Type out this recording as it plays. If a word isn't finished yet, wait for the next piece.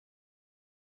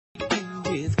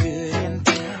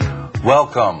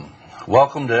Welcome.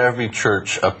 Welcome to Every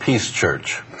Church, a Peace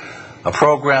Church, a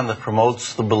program that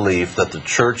promotes the belief that the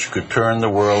church could turn the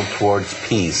world towards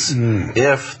peace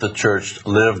if the church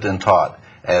lived and taught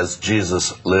as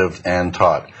Jesus lived and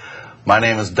taught. My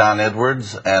name is Don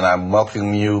Edwards, and I'm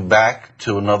welcoming you back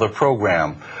to another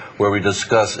program where we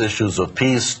discuss issues of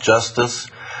peace, justice,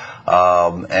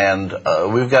 and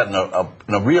we've got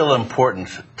a real important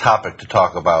topic to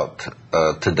talk about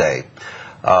today.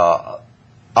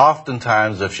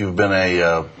 Oftentimes, if you've been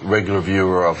a regular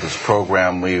viewer of this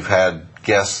program, we've had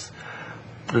guests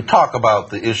to talk about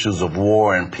the issues of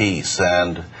war and peace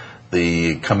and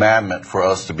the commandment for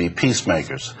us to be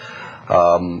peacemakers.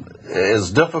 As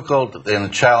difficult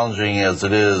and challenging as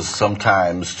it is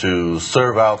sometimes to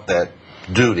serve out that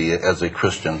duty as a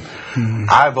Christian,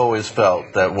 I've always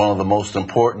felt that one of the most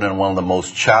important and one of the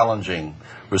most challenging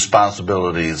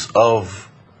responsibilities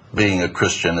of being a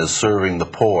Christian is serving the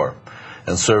poor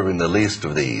and serving the least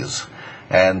of these.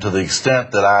 And to the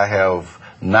extent that I have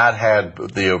not had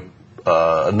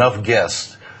enough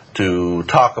guests to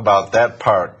talk about that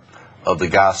part of the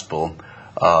gospel,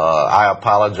 I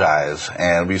apologize,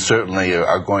 and we certainly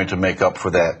are going to make up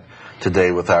for that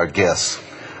today with our guests.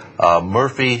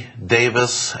 Murphy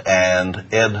Davis and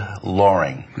Ed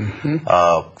Loring,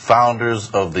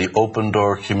 founders of the Open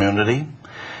Door community.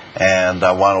 And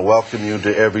I want to welcome you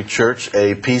to Every Church,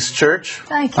 a Peace Church.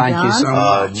 Thank you, Don. Thank you so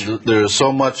much. There's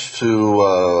so much to,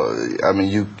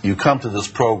 you come to this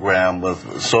program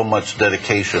with so much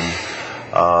dedication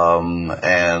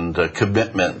and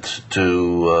commitment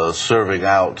to serving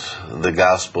out the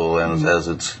gospel and as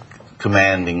it's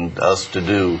commanding us to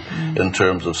do in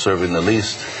terms of serving the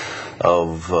least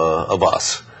of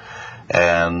us.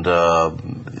 And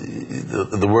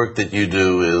the work that you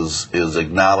do is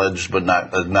acknowledged, but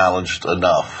not acknowledged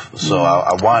enough. So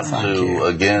I want to,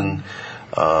 again,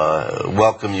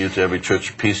 welcome you to Every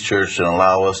Church, Peace Church, and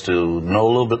allow us to know a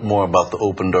little bit more about the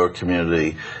Open Door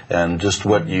community and just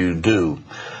what you do.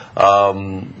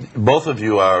 Both of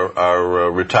you are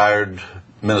retired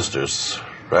ministers,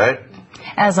 right?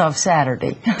 As of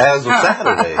Saturday. As of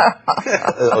Saturday.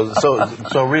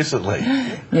 so recently.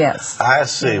 Yes. I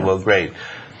see. Well, great.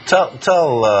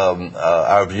 Tell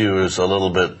our viewers a little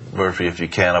bit, Murphy, if you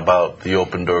can, about the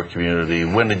Open Door community.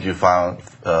 When did you found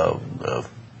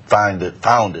it,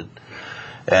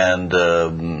 and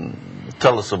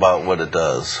tell us about what it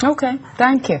does. Okay,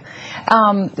 thank you.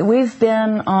 We've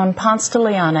been on Ponce de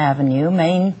Leon Avenue,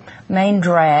 main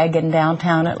drag in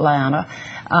downtown Atlanta,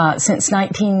 since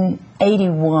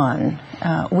 1981.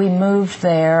 We moved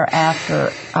there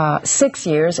after 6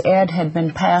 years. Ed had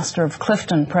been pastor of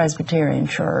Clifton Presbyterian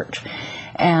Church,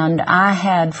 and I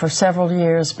had for several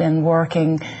years been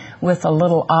working with a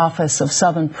little office of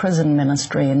Southern Prison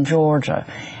Ministry in Georgia.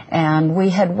 And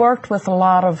we had worked with a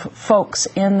lot of folks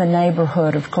in the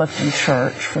neighborhood of Clifton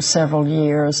Church for several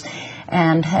years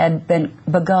and had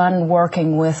begun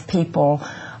working with people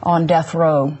on death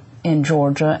row in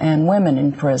Georgia and women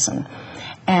in prison.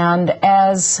 And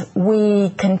as we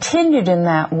continued in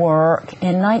that work,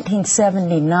 in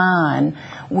 1979,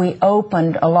 we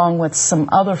opened, along with some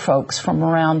other folks from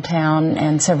around town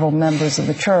and several members of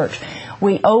the church,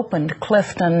 we opened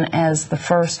Clifton as the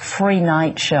first free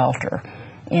night shelter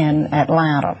in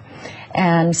Atlanta.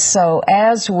 And so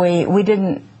as we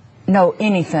didn't know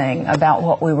anything about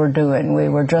what we were doing. We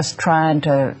were just trying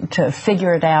to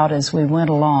figure it out as we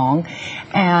went along.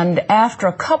 And after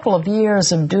a couple of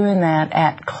years of doing that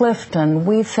at Clifton,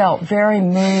 we felt very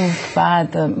moved by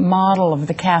the model of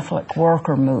the Catholic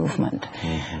worker movement,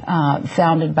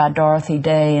 founded by Dorothy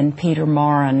Day and Peter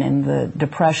Morin in the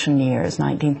Depression years,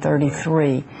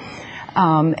 1933.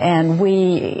 And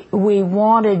we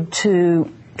wanted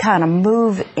to kind of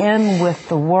move in with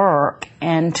the work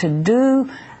and to do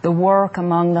the work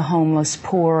among the homeless,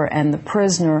 poor, and the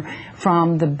prisoner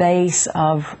from the base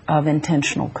of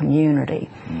intentional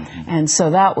community. And so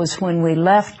that was when we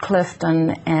left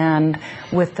Clifton, and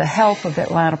with the help of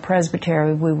Atlanta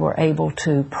Presbytery, we were able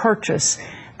to purchase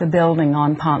the building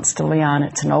on Ponce de Leon.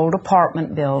 It's an old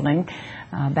apartment building,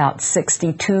 about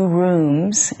 62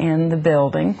 rooms in the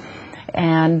building,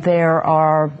 and there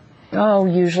are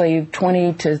usually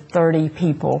 20 to 30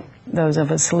 people, those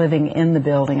of us living in the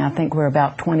building. I think we're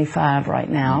about 25 right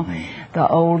now. The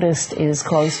oldest is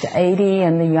close to 80,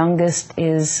 and the youngest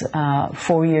is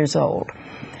 4 years old.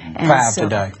 And 5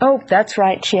 today. Oh, that's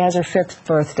right. She has her 5th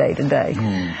birthday today.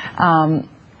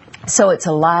 So it's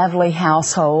a lively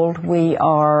household. We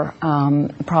are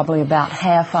probably about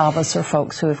half of us are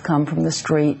folks who have come from the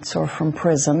streets or from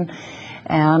prison,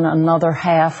 and another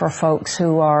half are folks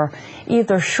who are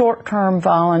either short-term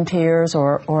volunteers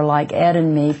or like Ed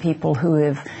and me, people who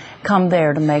have come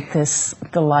there to make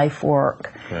the life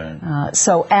work. Right.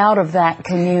 So out of that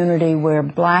community where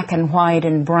black and white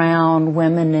and brown,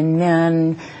 women and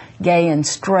men, gay and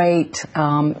straight,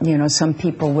 some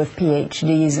people with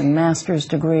PhDs and master's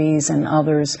degrees and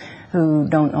others who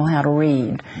don't know how to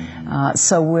read.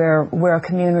 So we're a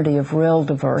community of real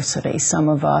diversity. Some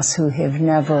of us who have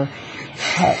never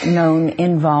known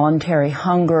involuntary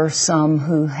hunger, some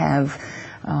who have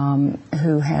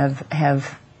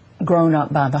grown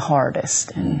up by the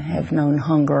hardest and have known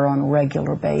hunger on a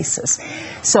regular basis.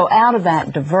 So out of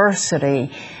that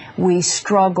diversity, we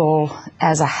struggle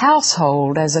as a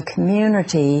household, as a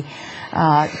community,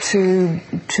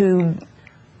 to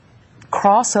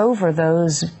cross over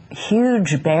those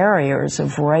huge barriers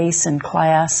of race and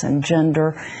class and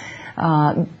gender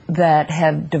that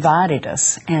have divided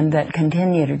us and that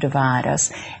continue to divide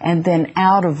us. And then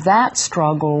out of that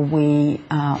struggle, we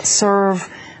serve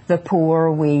the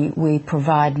poor, we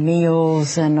provide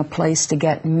meals and a place to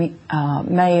get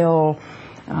mail,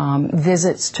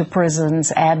 visits to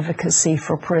prisons, advocacy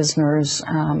for prisoners,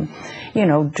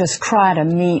 just try to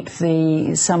meet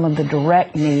some of the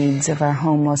direct needs of our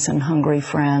homeless and hungry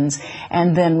friends.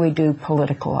 And then we do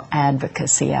political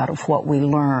advocacy out of what we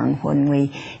learn. When we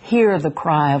hear the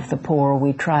cry of the poor,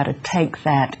 we try to take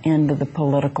that into the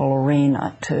political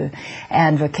arena to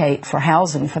advocate for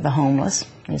housing for the homeless.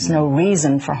 There's no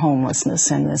reason for homelessness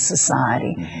in this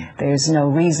society. There's no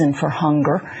reason for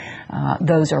hunger.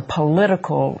 Those are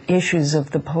political issues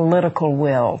of the political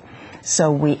will.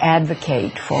 So we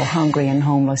advocate for hungry and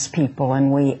homeless people,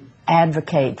 and we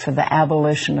advocate for the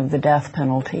abolition of the death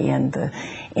penalty and the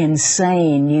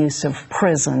insane use of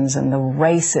prisons and the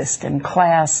racist and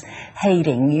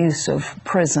class-hating use of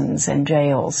prisons and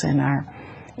jails in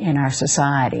our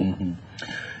society.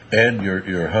 Ed,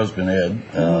 your husband Ed,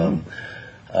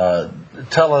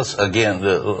 tell us again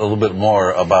a little bit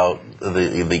more about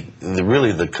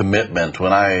the commitment.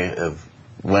 When I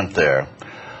went there,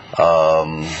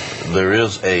 there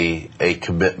is a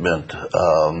commitment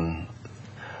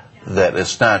that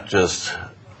it's not just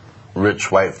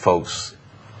rich white folks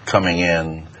coming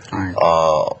in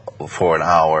for an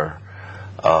hour,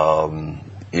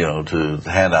 to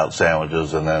hand out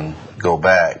sandwiches and then go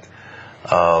back.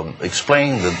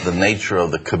 Explain the nature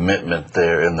of the commitment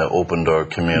there in the Open Door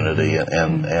community,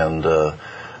 and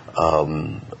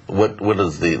what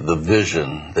is the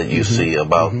vision that you see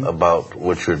about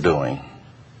what you're doing?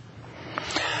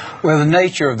 Well, the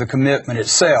nature of the commitment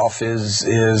itself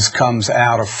comes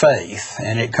out of faith,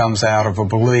 and it comes out of a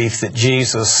belief that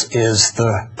Jesus is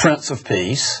the Prince of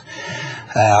Peace,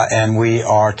 and we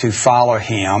are to follow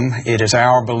him. It is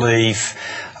our belief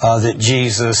that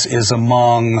Jesus is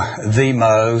among the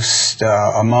most,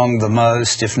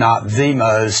 if not the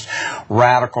most,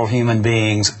 radical human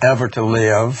beings ever to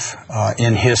live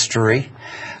in history.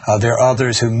 There are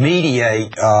others who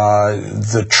mediate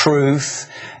the truth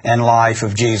and life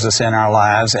of Jesus in our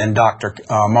lives, and Dr.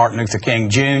 Martin Luther King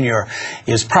Jr.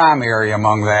 is primary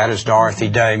among that, as Dorothy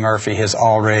Day Murphy has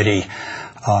already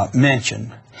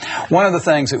mentioned. One of the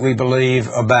things that we believe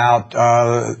about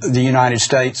the United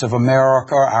States of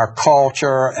America, our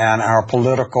culture, and our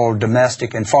political,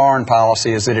 domestic, and foreign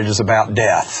policy is that it is about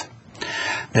death,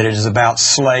 that it is about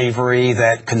slavery,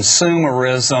 that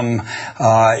consumerism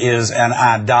is an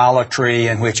idolatry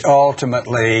in which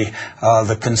ultimately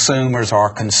the consumers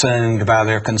are consumed by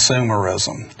their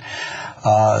consumerism.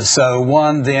 So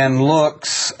one then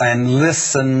looks and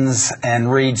listens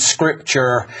and reads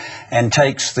Scripture and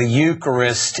takes the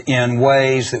Eucharist in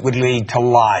ways that would lead to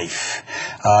life,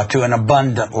 to an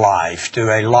abundant life, to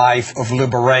a life of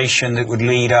liberation that would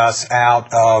lead us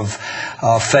out of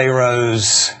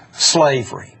Pharaoh's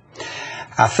slavery.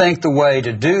 I think the way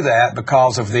to do that,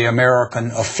 because of the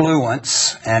American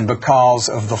affluence and because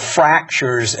of the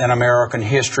fractures in American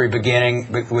history,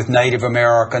 beginning with Native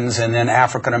Americans and then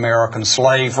African American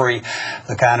slavery,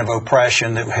 the kind of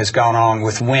oppression that has gone on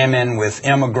with women, with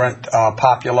immigrant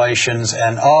populations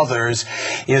and others,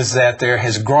 is that there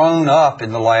has grown up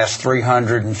in the last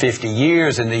 350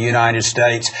 years in the United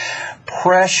States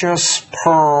precious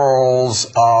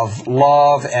pearls of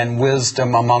love and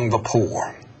wisdom among the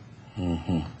poor.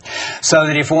 So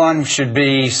that if one should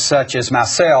be, such as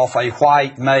myself, a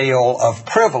white male of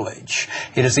privilege,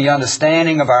 it is the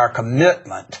understanding of our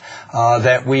commitment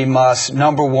that we must,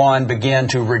 number one, begin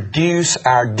to reduce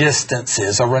our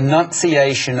distances, a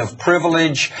renunciation of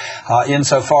privilege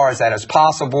insofar as that is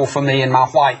possible for me in my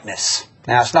whiteness.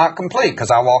 Now, it's not complete,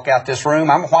 because I walk out this room,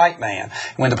 I'm a white man.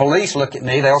 When the police look at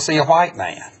me, they'll see a white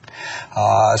man.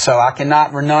 So I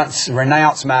cannot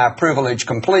renounce my privilege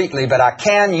completely, but I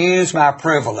can use my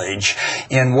privilege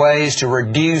in ways to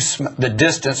reduce the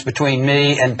distance between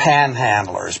me and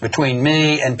panhandlers, between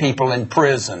me and people in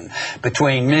prison,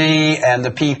 between me and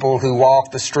the people who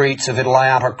walk the streets of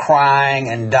Atlanta crying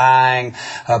and dying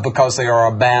because they are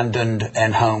abandoned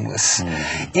and homeless.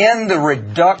 In the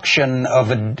reduction of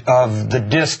the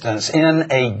distance, in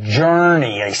a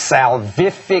journey, a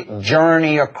salvific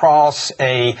journey across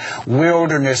a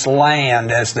wilderness land,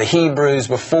 as the Hebrews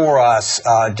before us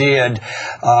did,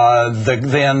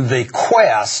 then the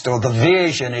quest or the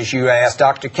vision, as you asked,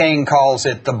 Dr. King calls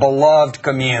it the beloved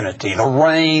community, the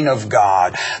reign of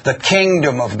God, the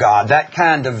kingdom of God. That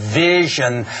kind of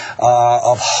vision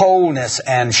of wholeness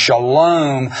and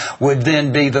shalom would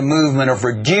then be the movement of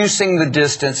reducing the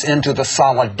distance into the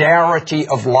solidarity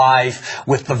of life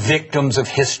with the victims of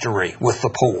history, with the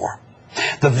poor.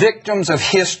 The victims of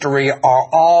history are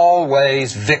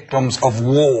always victims of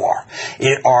war.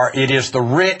 It is the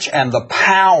rich and the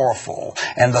powerful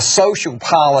and the social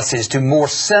policies to more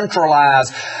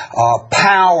centralize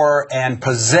power and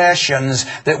possessions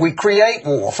that we create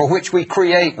war, for which we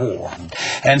create war.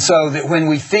 And so that when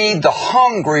we feed the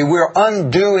hungry, we're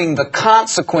undoing the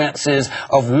consequences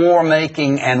of war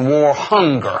making and war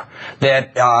hunger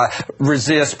that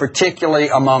exists particularly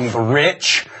among the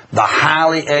rich, the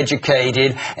highly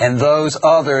educated, and those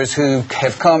others who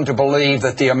have come to believe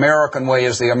that the American way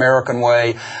is the American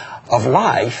way of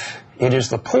life. It is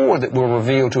the poor that will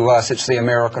reveal to us it's the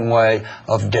American way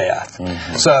of death.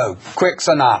 So, quick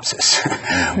synopsis.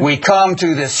 We come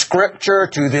to this scripture,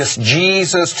 to this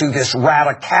Jesus, to this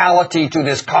radicality, to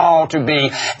this call to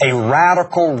be a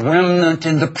radical remnant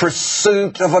in the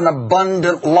pursuit of an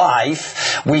abundant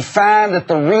life. We find that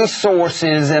the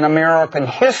resources in American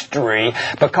history,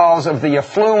 because of the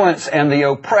affluence and the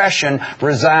oppression,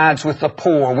 resides with the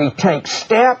poor. We take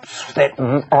steps that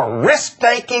are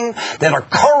risk-taking, that are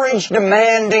courage-demanding,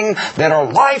 that are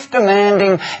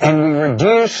life-demanding, and we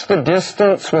reduce the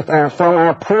distance from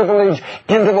our privilege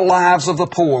into the lives of the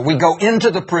poor. We go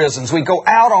into the prisons. We go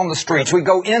out on the streets. We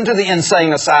go into the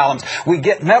insane asylums. We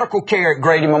get medical care at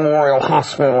Grady Memorial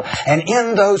Hospital. And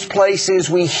in those places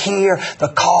we hear the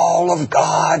call of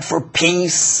God for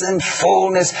peace and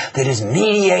fullness that is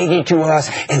mediated to us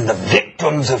in the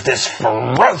victims of this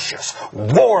ferocious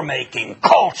war-making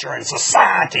culture and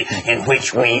society in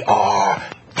which we are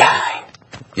dying.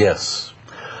 Yes.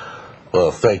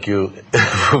 Well, thank you.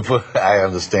 I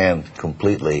understand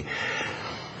completely.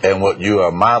 And what you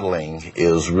are modeling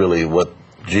is really what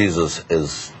Jesus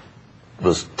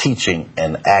was teaching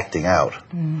and acting out.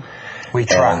 We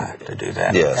try to do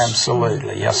that. Yes.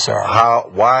 Absolutely. Yes, sir.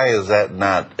 Why is that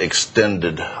not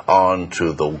extended on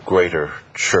to the greater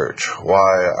church?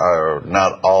 Why are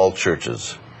not all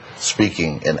churches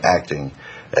speaking and acting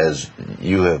as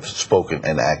you have spoken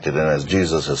and acted, and as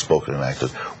Jesus has spoken and acted?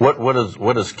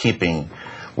 What is keeping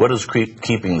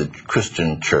the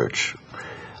Christian church,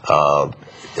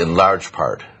 in large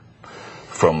part,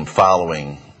 from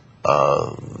following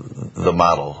the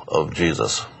model of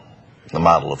Jesus, the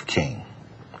model of King,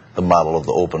 the model of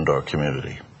the open door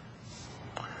community?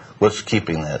 What's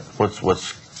keeping that? What's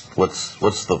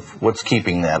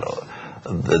keeping that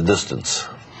the distance?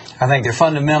 I think there are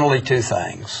fundamentally two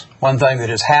things. One thing that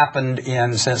has happened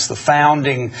since the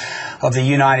founding of the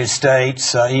United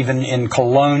States, even in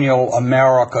colonial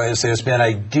America, is there's been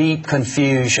a deep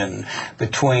confusion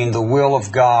between the will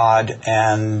of God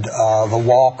and the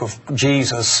walk of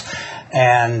Jesus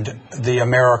and the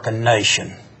American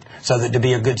nation. So that to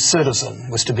be a good citizen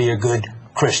was to be a good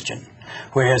Christian.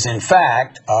 Whereas, in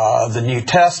fact, the New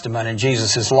Testament and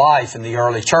Jesus' life in the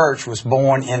early church was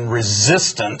born in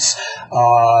resistance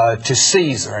to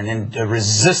Caesar and in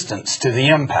resistance to the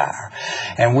empire.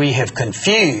 And we have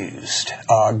confused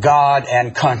God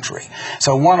and country.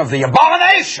 So one of the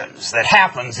abominations that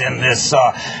happens in this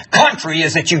country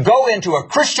is that you go into a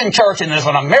Christian church and there's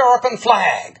an American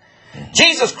flag.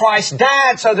 Jesus Christ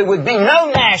died so there would be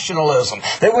no nationalism.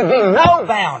 There would be no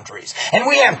boundaries. And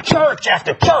we have church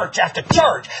after church after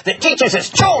church that teaches its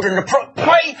children to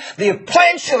pray the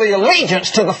pledge of the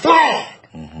allegiance to the flag.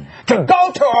 To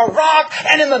go to Iraq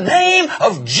and in the name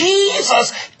of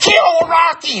Jesus kill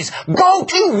Iraqis. Go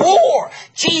to war.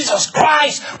 Jesus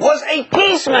Christ was a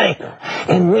peacemaker.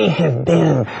 And we have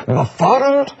been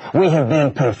befuddled. We have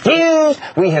been confused.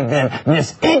 We have been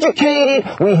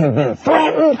miseducated. We have been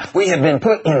threatened. We have been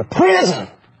put in prison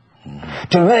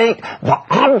to make the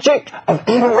object of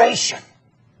adoration,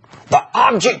 the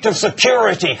object of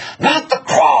security, not the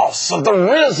cross of the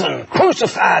risen,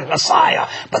 crucified Messiah,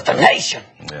 but the nation.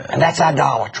 And that's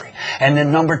idolatry. And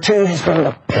then number two has been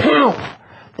the power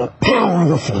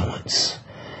of affluence.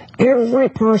 Every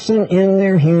person in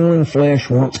their human flesh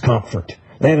wants comfort.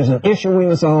 That is an issue we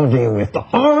must all deal with. The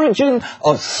origin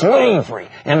of slavery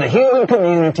in the human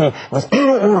community was, I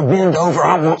don't want to bend over,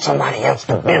 I want somebody else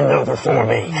to bend over for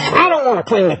me. I don't want to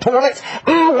clean the toilets,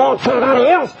 I want somebody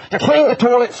else to clean the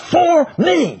toilets for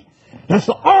me. That's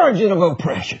the origin of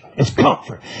oppression. It's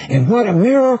comfort. And what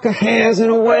America has, in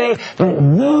a way that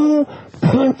no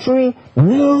country,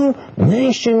 no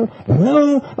nation,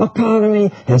 no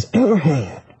economy has ever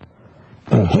had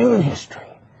in human history,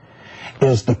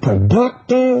 is the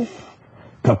productive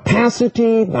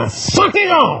capacity, by sucking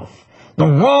off the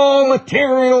raw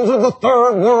materials of the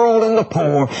third world and the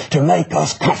poor, to make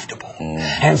us comfortable.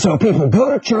 And so people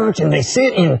go to church and they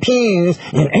sit in pews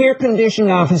in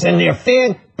air-conditioned offices and they're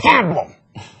fed pablum.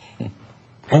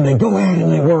 And they go out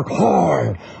and they work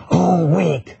hard all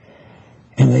week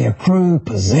and they accrue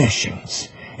possessions.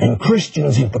 And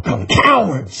Christians have become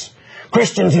cowards.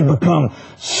 Christians have become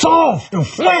soft of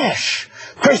flesh.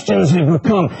 Christians have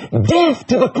become deaf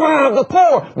to the cry of the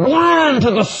poor, blind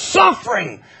to the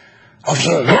suffering of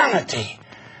humanity,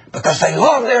 because they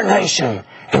love their nation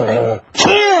and they will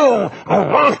kill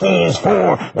Iraqis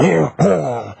for their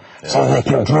oil so they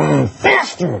can drive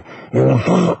faster in the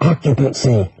high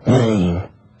occupancy lane.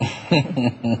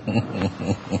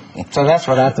 So that's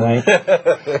what I think.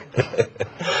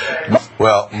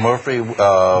 Well, Murphy,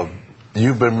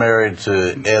 you've been married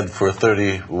to Ed for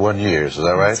 31 years, is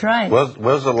that right? That's right.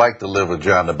 What's it like to live with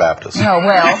John the Baptist? Oh,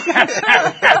 well.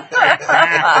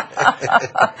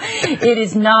 It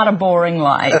is not a boring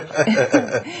life.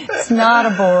 It's not a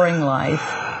boring life.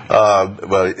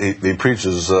 Well, he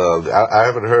preaches. I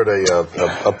haven't heard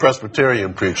a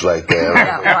Presbyterian preach like that.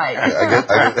 Yeah, right.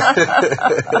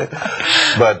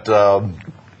 But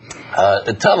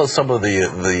tell us some of the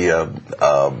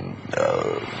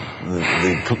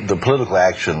political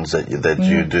actions that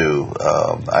you do.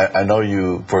 I know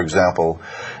you, for example,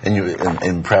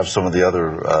 and perhaps some of the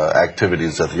other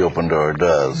activities that the Open Door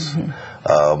does.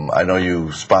 I know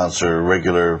you sponsor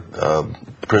regular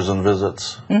prison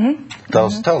visits.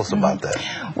 Tell us about that.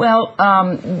 Well,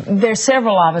 there's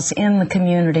several of us in the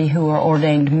community who are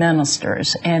ordained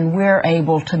ministers, and we're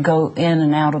able to go in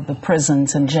and out of the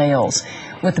prisons and jails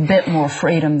with a bit more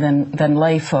freedom than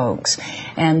lay folks.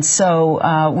 And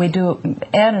so we do,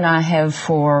 Ed and I have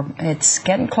it's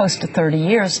getting close to 30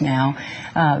 years now,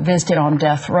 visited on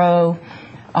death row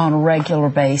on a regular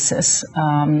basis,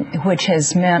 which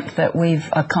has meant that we've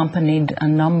accompanied a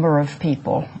number of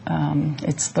people.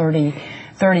 It's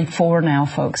 34 now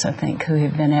folks, I think, who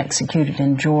have been executed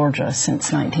in Georgia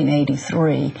since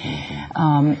 1983.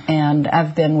 And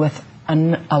I've been with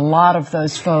a lot of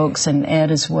those folks, and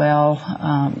Ed as well,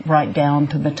 right down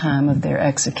to the time of their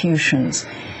executions,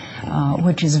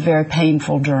 which is a very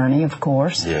painful journey, of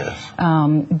course. Yes.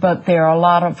 But there are a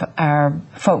lot of our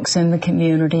folks in the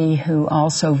community who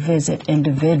also visit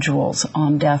individuals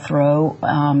on death row,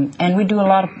 and we do a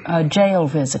lot of jail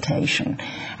visitation.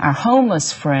 Our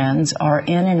homeless friends are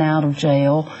in and out of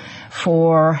jail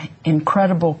for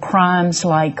incredible crimes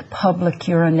like public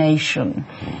urination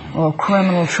or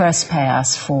criminal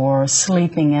trespass for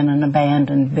sleeping in an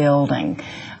abandoned building.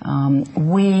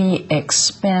 We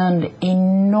expend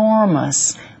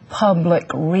enormous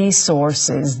public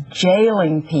resources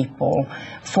jailing people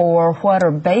for what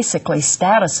are basically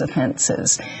status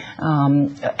offenses.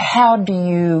 How do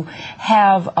you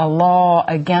have a law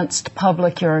against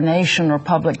public urination or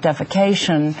public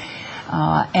defecation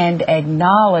and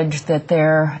acknowledge that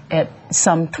there are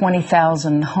some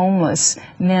 20,000 homeless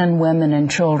men, women, and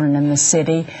children in the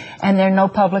city, and there are no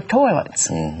public toilets?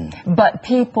 But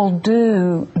people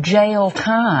do jail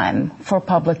time for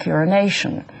public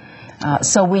urination.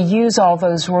 So we use all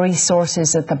those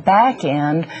resources at the back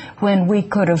end when we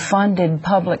could have funded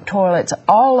public toilets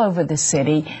all over the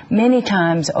city many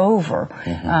times over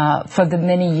for the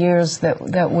many years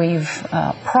that we've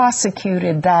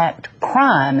prosecuted that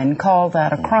crime and called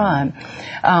that a crime.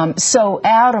 So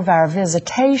out of our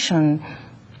visitation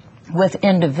with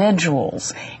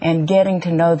individuals and getting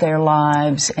to know their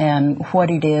lives and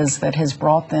what it is that has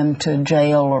brought them to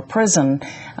jail or prison,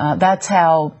 that's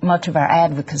how much of our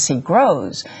advocacy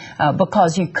grows,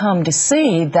 because you come to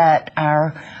see that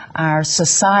our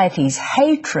society's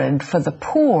hatred for the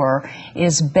poor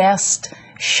is best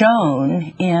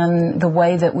shown in the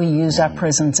way that we use our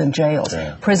prisons and jails.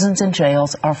 Yeah. Prisons and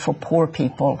jails are for poor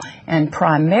people, and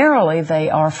primarily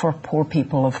they are for poor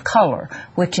people of color,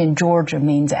 which in Georgia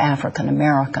means African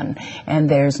American. And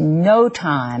there's no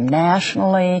time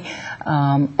nationally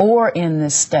or in the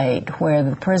state where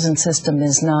the prison system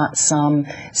is not some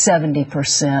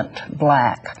 70%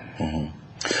 black.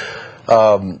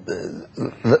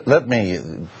 Let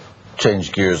me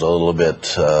change gears a little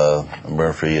bit,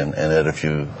 Murphy and Ed, if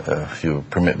you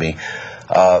permit me.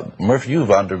 Murphy,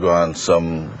 you've undergone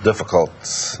some difficult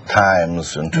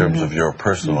times in terms of your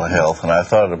personal health, and I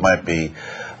thought it might be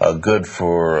good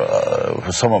for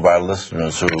some of our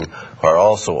listeners who are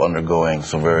also undergoing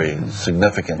some very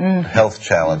significant health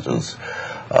challenges.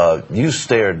 You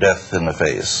stare death in the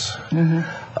face.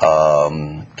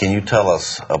 Can you tell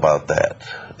us about that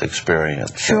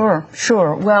experience?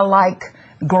 Sure. Well, like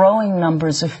growing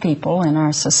numbers of people in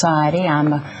our society,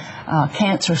 I'm a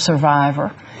cancer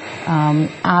survivor.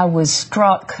 I was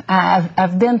struck,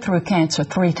 I've been through cancer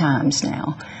 3 times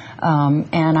now,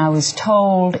 and I was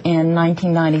told in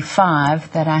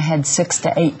 1995 that I had 6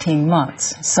 to 18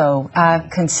 months. So I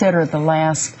consider the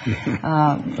last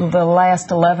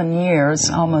 11 years,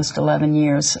 almost 11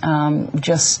 years,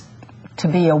 just to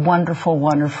be a wonderful,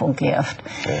 wonderful gift.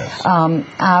 Yes.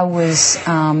 I was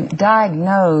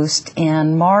diagnosed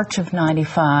in March of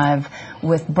 95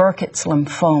 with Burkitt's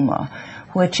lymphoma,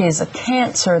 which is a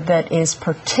cancer that is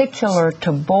particular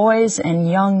to boys and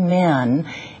young men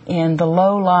in the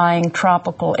low-lying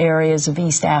tropical areas of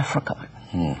East Africa.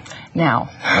 Now,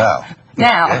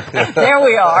 there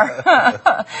we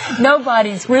are.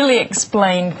 Nobody's really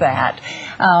explained that.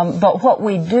 But what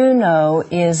we do know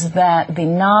is that the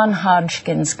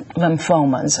non-Hodgkin's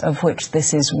lymphomas, of which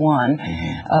this is one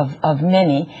of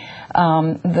many,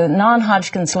 the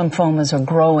non-Hodgkin's lymphomas are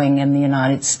growing in the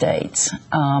United States.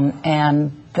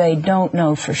 And they don't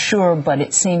know for sure, but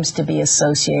it seems to be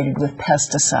associated with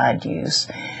pesticide use.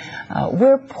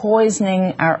 We're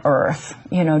poisoning our earth,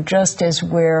 just as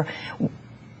we're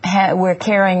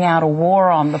carrying out a war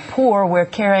on the poor, we're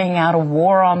carrying out a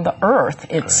war on the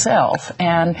earth itself.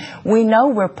 And we know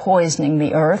we're poisoning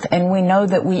the earth, and we know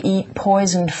that we eat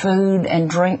poisoned food and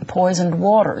drink poisoned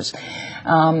waters.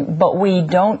 But we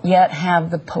don't yet have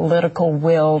the political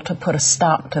will to put a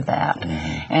stop to that.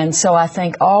 And so I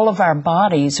think all of our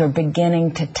bodies are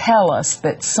beginning to tell us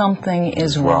that something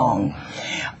is wrong.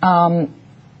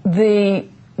 The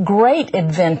great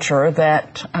adventure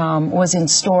that was in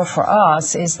store for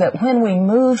us is that when we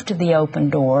moved to the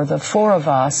Open Door, the 4 of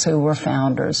us who were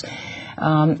founders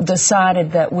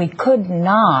decided that we could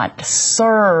not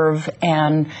serve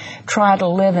and try to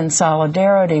live in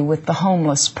solidarity with the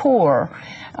homeless poor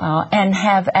and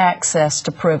have access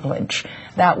to privilege.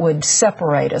 That would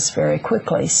separate us very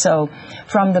quickly. So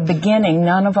from the beginning,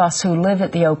 none of us who live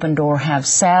at the Open Door have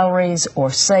salaries or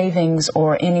savings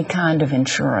or any kind of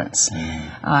insurance.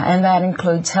 And that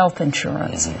includes health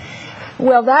insurance.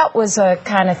 Well, that was a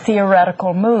kind of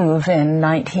theoretical move in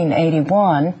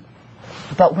 1981.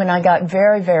 But when I got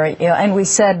very, very ill, and we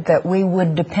said that we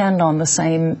would depend on the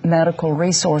same medical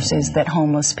resources that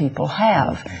homeless people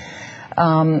have,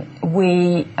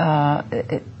 we,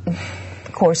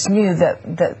 of course, knew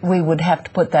that we would have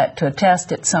to put that to a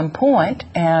test at some point.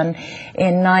 And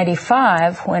in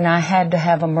 95, when I had to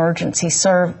have emergency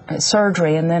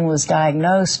surgery and then was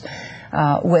diagnosed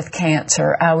with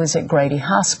cancer, I was at Grady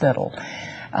Hospital.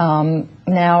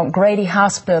 Now, Grady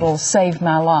Hospital saved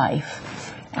my life.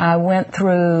 I went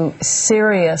through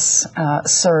serious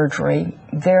surgery,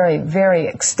 very, very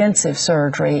extensive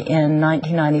surgery in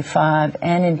 1995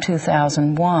 and in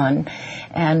 2001,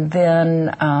 and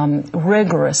then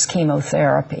rigorous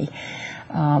chemotherapy.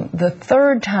 The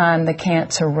 3rd time the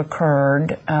cancer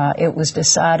recurred, it was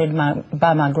decided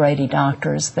by my Grady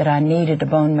doctors that I needed a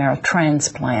bone marrow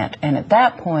transplant, and at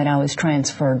that point I was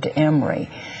transferred to Emory.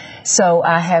 So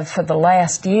I have, for the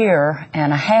last year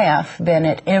and a half, been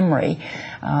at Emory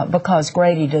because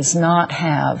Grady does not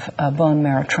have a bone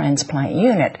marrow transplant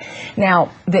unit.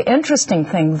 Now, the interesting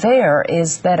thing there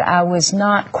is that I was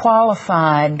not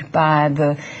qualified by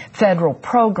the federal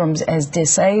programs as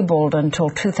disabled until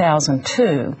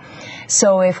 2002.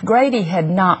 So if Grady had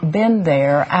not been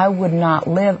there, I would not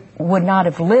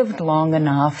have lived long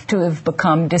enough to have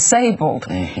become disabled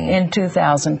in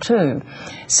 2002.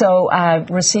 So I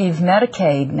receive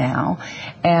Medicaid now,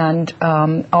 and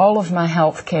all of my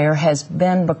health care has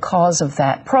been because of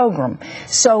that program.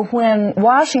 So when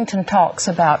Washington talks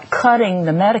about cutting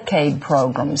the Medicaid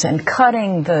programs and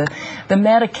cutting the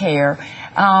Medicare,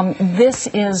 this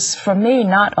is, for me,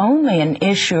 not only an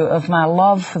issue of my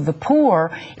love for the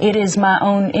poor, it is my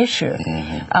own issue.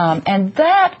 And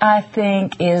that, I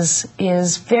think,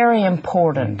 is very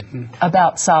important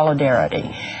about solidarity.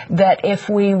 That if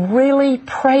we really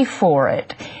pray for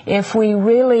it, if we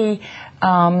really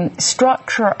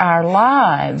structure our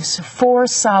lives for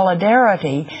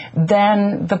solidarity,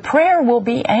 then the prayer will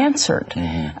be answered.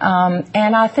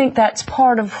 And I think that's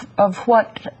part of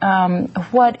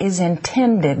what is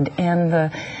intended in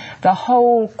the the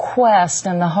whole quest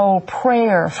and the whole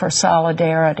prayer for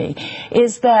solidarity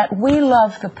is that we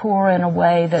love the poor in a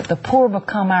way that the poor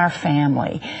become our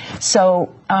family.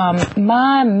 So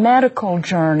my medical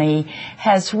journey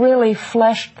has really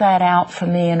fleshed that out for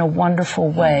me in a wonderful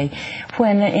way.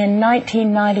 When in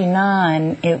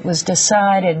 1999 it was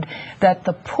decided that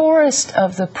the poorest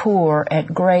of the poor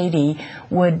at Grady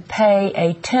would pay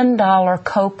a $10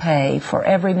 copay for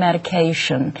every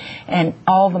medication and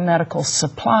all the medical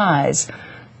supplies,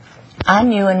 I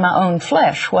knew in my own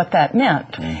flesh what that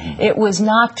meant. Mm-hmm. It was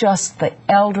not just the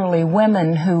elderly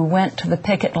women who went to the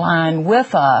picket line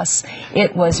with us.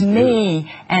 It was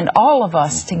me and all of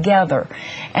us together.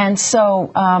 And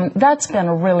so that's been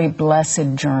a really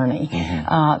blessed journey,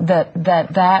 mm-hmm.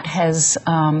 that has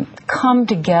come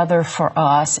together for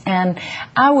us. And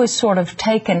I was sort of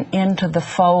taken into the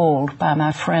fold by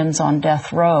my friends on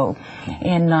death row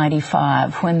in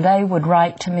 '95 when they would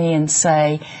write to me and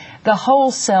say, the whole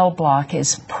cell block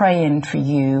is praying for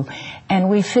you, and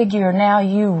we figure now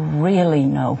you really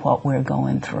know what we're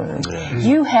going through. Yes.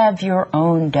 You have your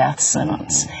own death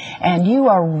sentence, and you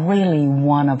are really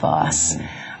one of us.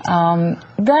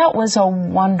 That was a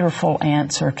wonderful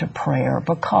answer to prayer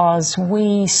because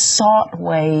we sought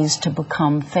ways to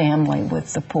become family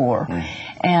with the poor.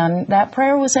 And that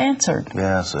prayer was answered.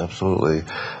 Yes, absolutely.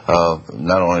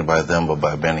 Not only by them, but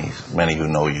by many who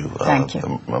know you. Thank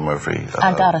you. Murphy.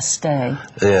 I got to stay.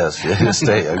 Yes, you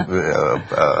stay.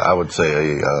 I would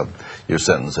say your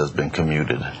sentence has been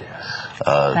commuted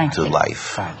to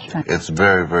life. It's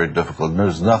very, very difficult.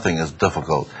 There's nothing as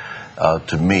difficult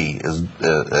to me as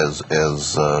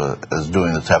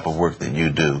doing the type of work that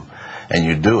you do, and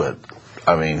you do it.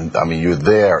 I mean, you're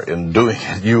there in doing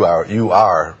it.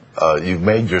 You've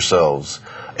made yourselves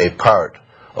a part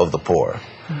of the poor,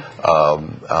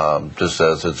 just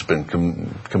as it's been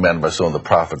commanded by some of the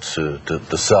prophets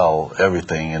to sell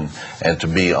everything and to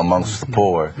be amongst the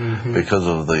poor, mm-hmm. because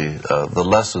of the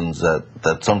lessons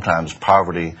that sometimes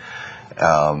poverty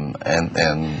can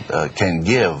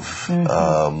give.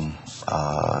 Mm-hmm.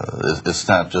 It's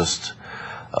not just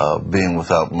being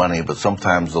without money, but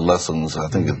sometimes the lessons, I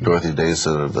think mm-hmm. Dorothy Day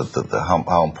said that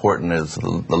how important is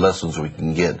the lessons we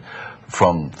can get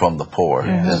from the poor,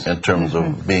 mm-hmm. in terms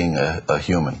mm-hmm. of being a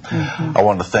human. Mm-hmm. I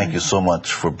want to thank you so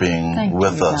much for being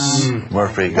with us. Mm-hmm.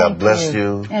 Murphy, God bless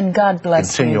you. And God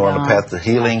bless you, Continue on the path to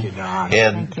healing. Thank you, Don.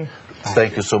 And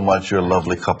thank you so much. You're a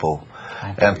lovely couple.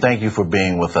 And thank you for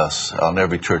being with us on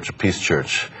Every Church a Peace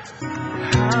Church. We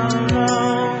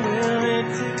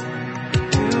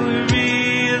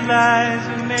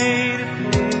made a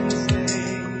big mistake.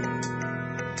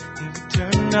 If we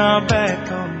turned our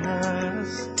back on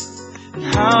us,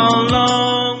 how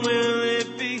long